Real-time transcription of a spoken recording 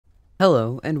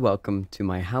Hello and welcome to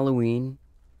my Halloween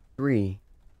 3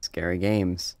 Scary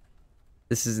Games.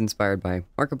 This is inspired by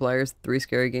Markiplier's 3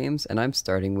 Scary Games, and I'm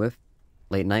starting with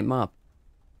Late Night Mop.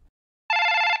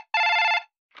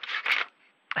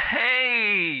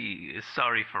 Hey,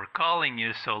 sorry for calling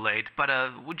you so late, but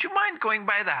would you mind going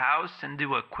by the house and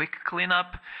do a quick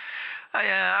cleanup?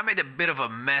 I made a bit of a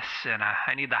mess and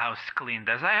I need the house cleaned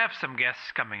as I have some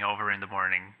guests coming over in the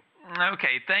morning.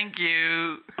 Okay, thank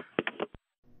you.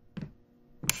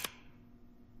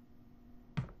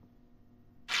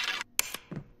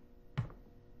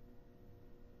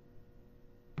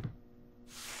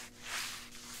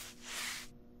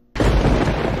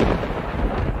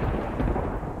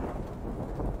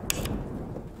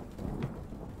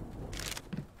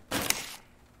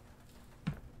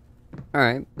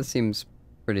 Alright, this seems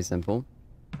pretty simple.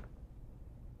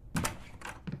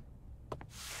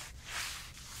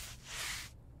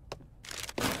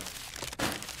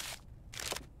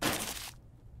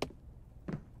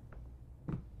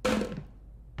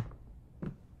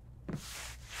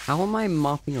 How am I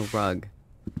mopping a rug?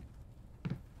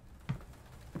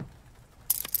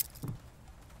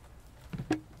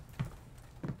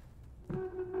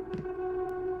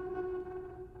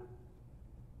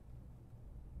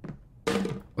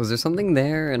 Was there something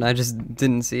there and I just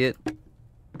didn't see it?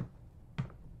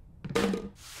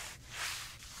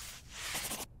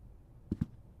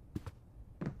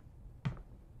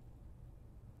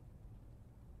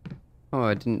 Oh,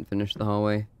 I didn't finish the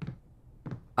hallway.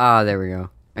 Ah, there we go.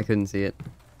 I couldn't see it.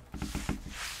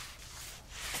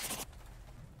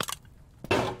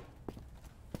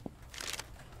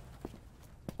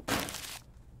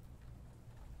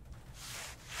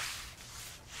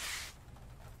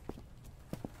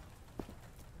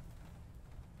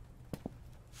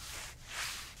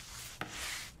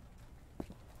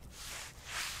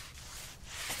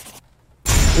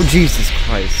 Oh, Jesus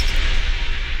Christ.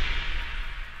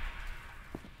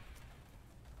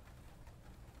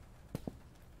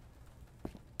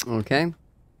 Okay.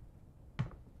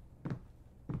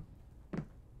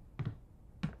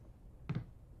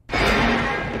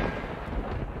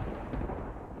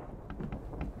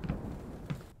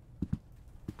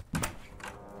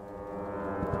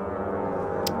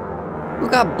 Who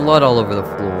got blood all over the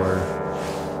floor?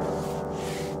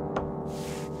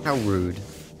 How rude.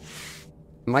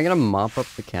 Am I gonna mop up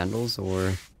the candles,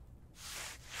 or...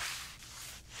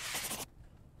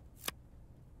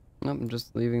 Nope, I'm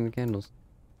just leaving the candles.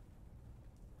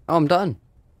 Oh, I'm done.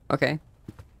 Okay.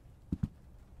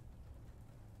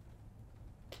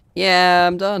 Yeah,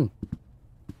 I'm done.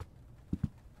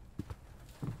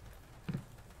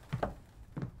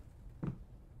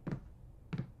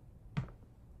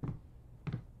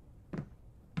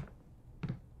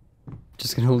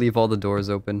 Just gonna leave all the doors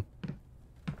open.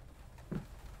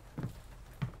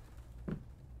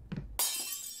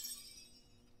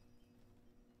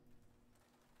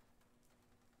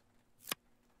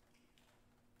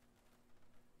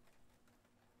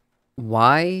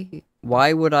 Why?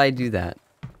 Why would I do that?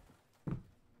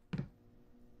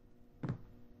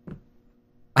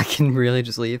 I can really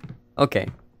just leave? Okay.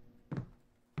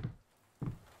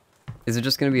 Is it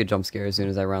just gonna be a jump scare as soon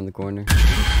as I round the corner?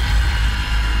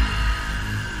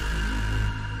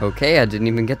 Okay, I didn't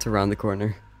even get to round the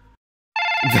corner.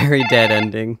 Very dead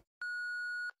ending.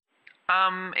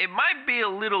 It might be a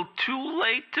little too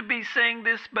late to be saying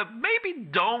this, but maybe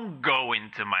don't go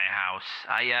into my house.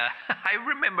 I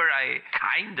remember I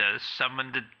kinda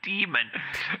summoned a demon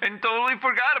and totally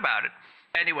forgot about it.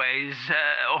 Anyways,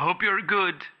 hope you're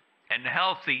good and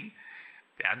healthy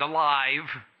and alive.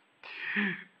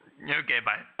 Okay,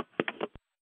 bye.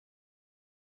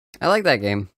 I like that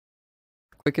game.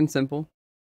 Quick and simple.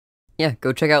 Yeah,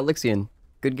 go check out Lixian.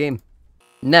 Good game.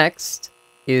 Next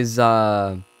is,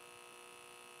 eh,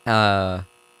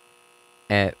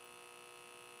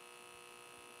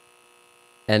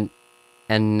 and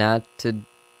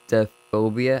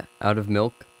anatidophobia out of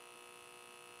milk.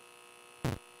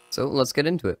 So let's get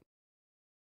into it.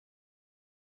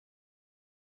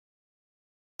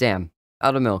 Damn,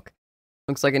 out of milk.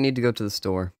 Looks like I need to go to the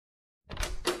store.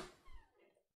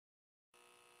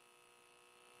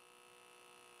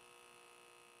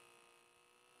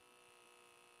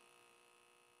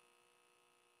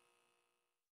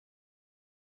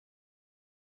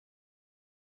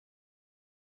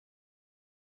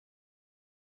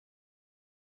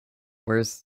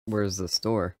 Where's the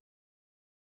store?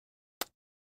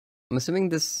 I'm assuming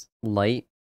this light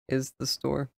is the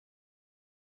store.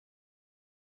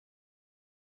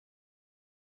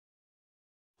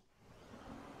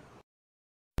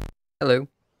 Hello.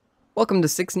 Welcome to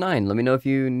 6-9. Let me know if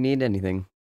you need anything.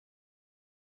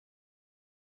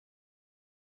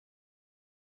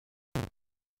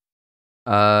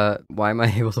 Why am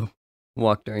I able to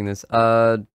walk during this?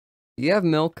 Do you have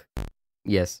milk?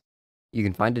 Yes. You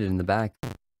can find it in the back.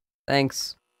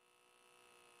 Thanks.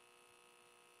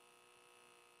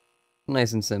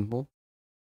 Nice and simple.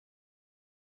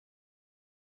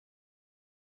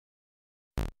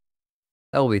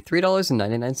 That will be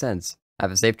 $3.99.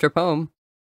 Have a safe trip home.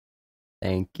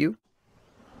 Thank you.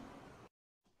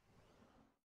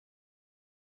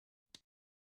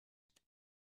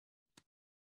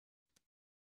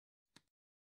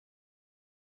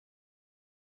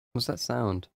 What's that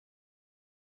sound?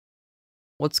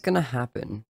 What's gonna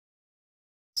happen?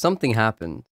 Something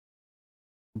happened.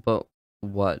 But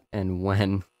what and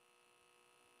when?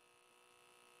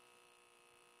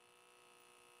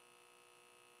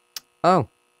 Oh.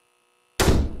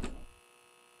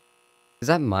 Is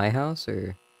that my house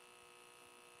or?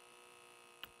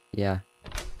 Yeah.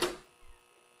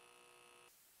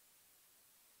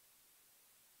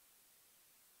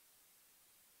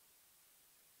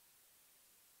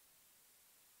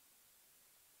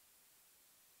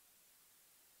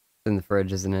 It's in the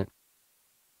fridge, isn't it?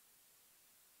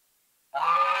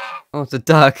 Oh, it's a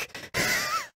duck.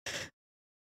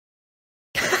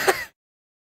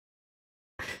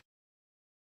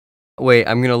 Wait,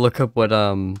 I'm gonna look up what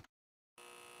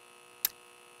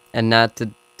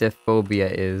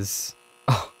anatodophobia is.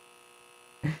 Oh.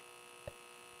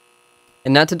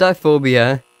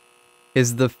 Anatodophobia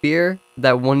is the fear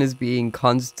that one is being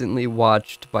constantly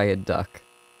watched by a duck.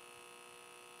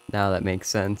 Now that makes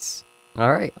sense.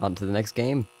 Alright, on to the next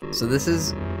game. So this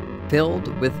is Filled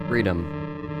with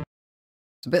Freedom.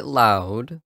 It's a bit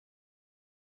loud.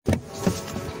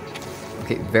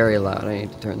 Okay, very loud. I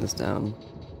need to turn this down.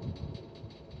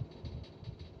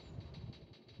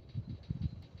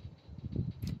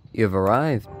 You have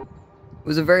arrived. It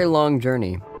was a very long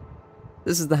journey.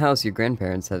 This is the house your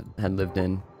grandparents had lived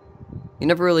in. You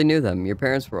never really knew them. Your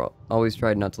parents always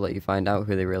tried not to let you find out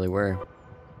who they really were.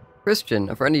 Christian,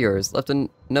 a friend of yours, left a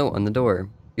note on the door.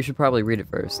 You should probably read it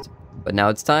first. But now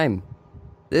it's time.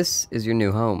 This is your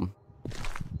new home.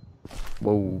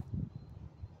 Whoa.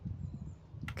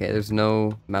 Okay, there's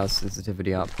no mouse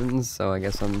sensitivity options, so I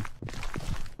guess I'm...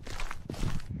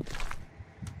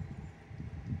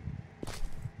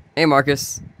 Hey,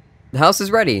 Marcus. The house is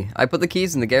ready. I put the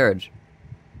keys in the garage.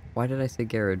 Why did I say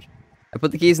garage? I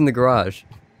put the keys in the garage.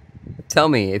 Tell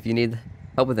me if you need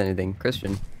help with anything,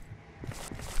 Christian.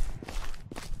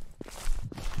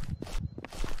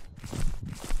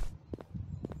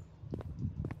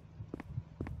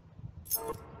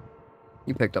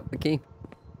 You picked up the key.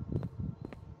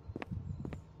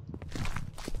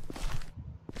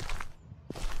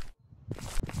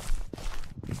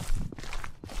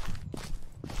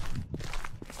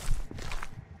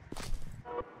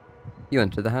 You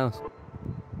enter the house.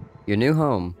 Your new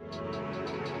home.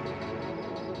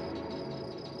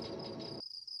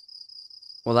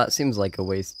 Well, that seems like a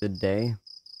wasted day.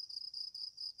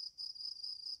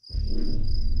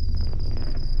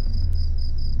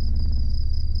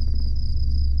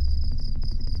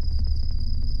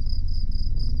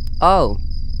 Oh.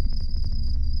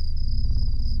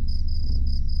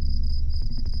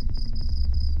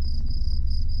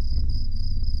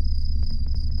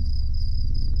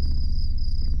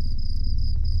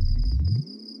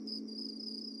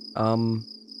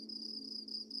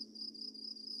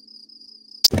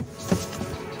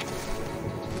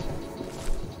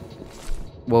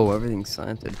 Whoa, everything's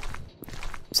slanted.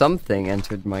 Something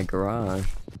entered my garage.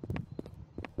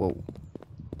 Whoa.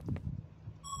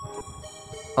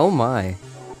 Oh my.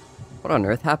 What on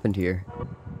earth happened here?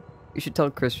 You should tell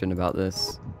Christian about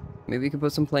this. Maybe you could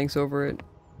put some planks over it?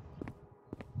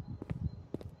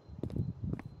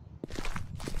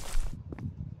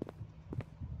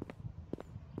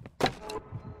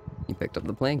 You picked up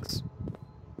the planks.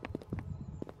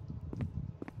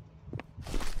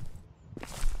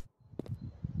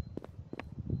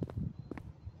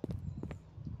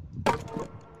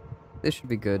 This should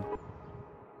be good.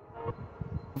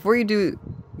 Before you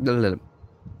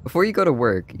go to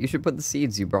work, you should put the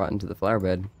seeds you brought into the flower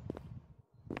bed.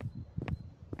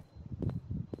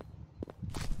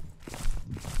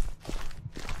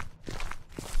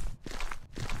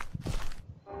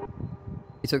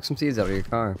 You took some seeds out of your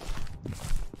car.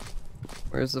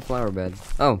 Where's the flower bed?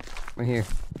 Oh, right here.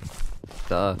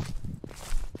 Duh.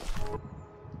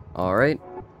 Alright.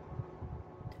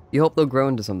 You hope they'll grow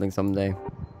into something someday.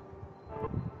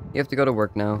 You have to go to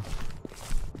work now.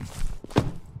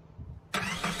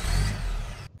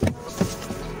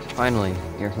 Finally,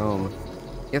 you're home.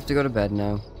 You have to go to bed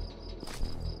now.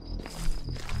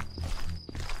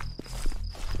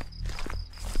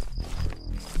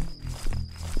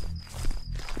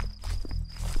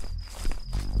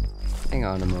 Hang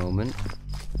on a moment.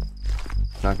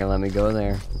 Not gonna let me go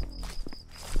there.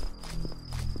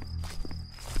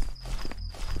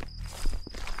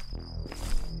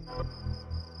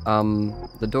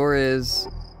 The door is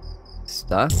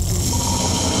stuck.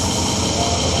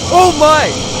 Oh my!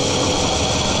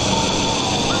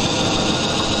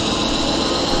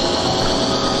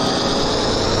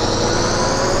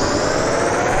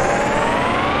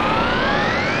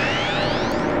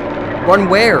 Run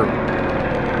where?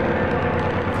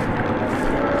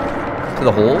 To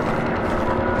the hole?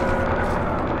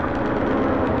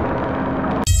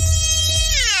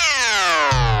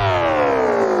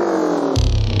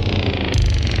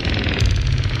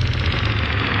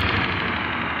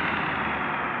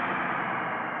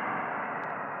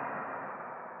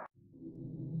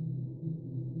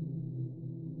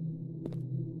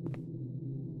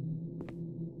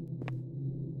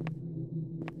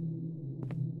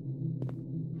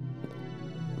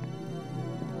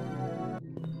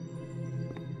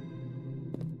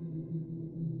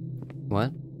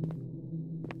 What?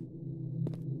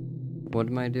 What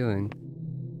am I doing?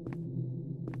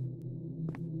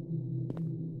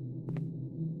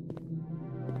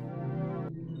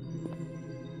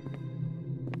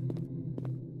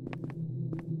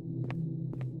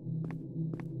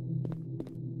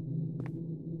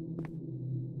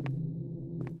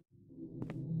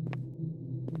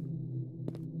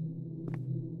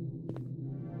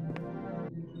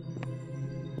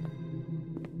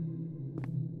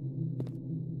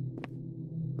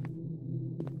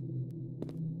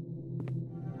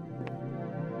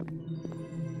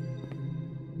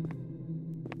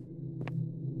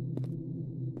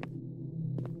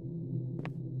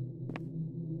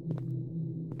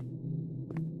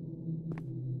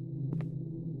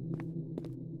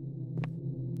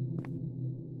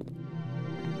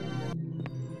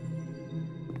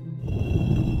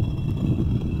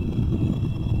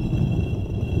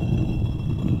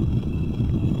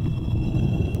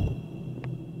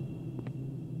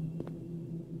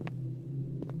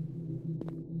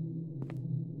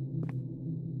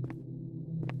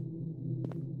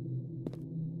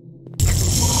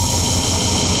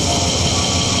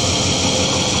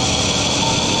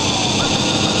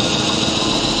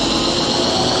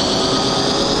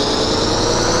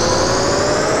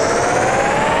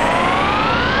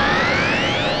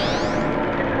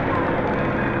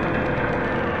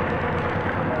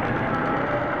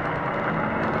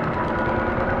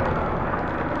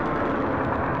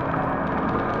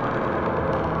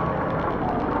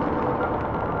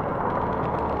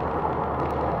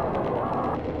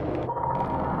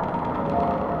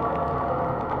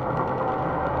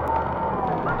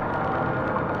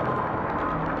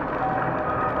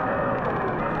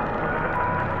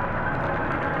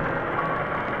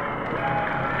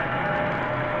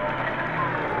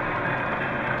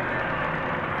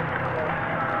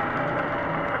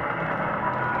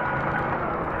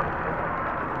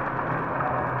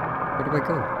 Where do I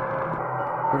go?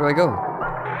 Where do I go?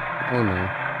 Oh no.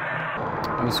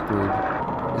 I'm screwed.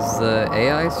 Is the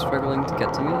AI struggling to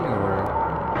get to me, or...?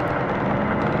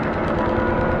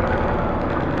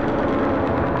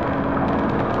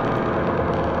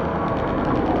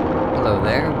 Hello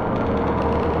there?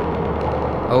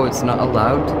 Oh, it's not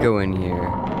allowed to go in here.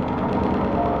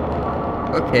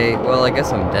 Okay, well, I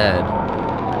guess I'm dead.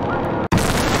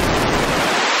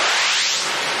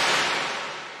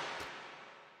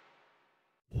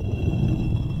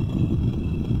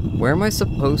 Where am I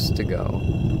supposed to go?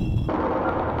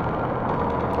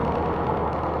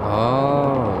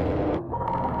 Oh.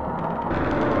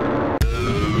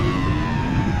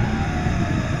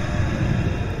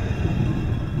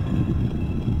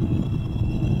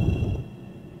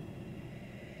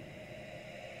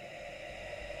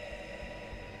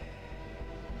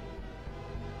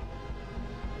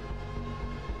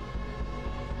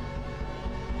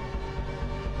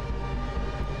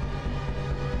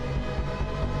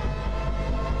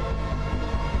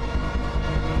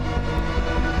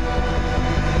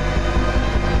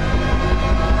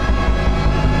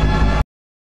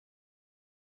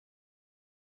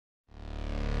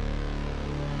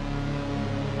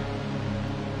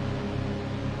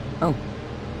 Oh,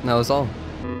 that was all.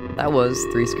 That was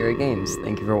 3 Scary Games.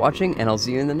 Thank you for watching, and I'll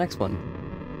see you in the next one.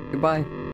 Goodbye.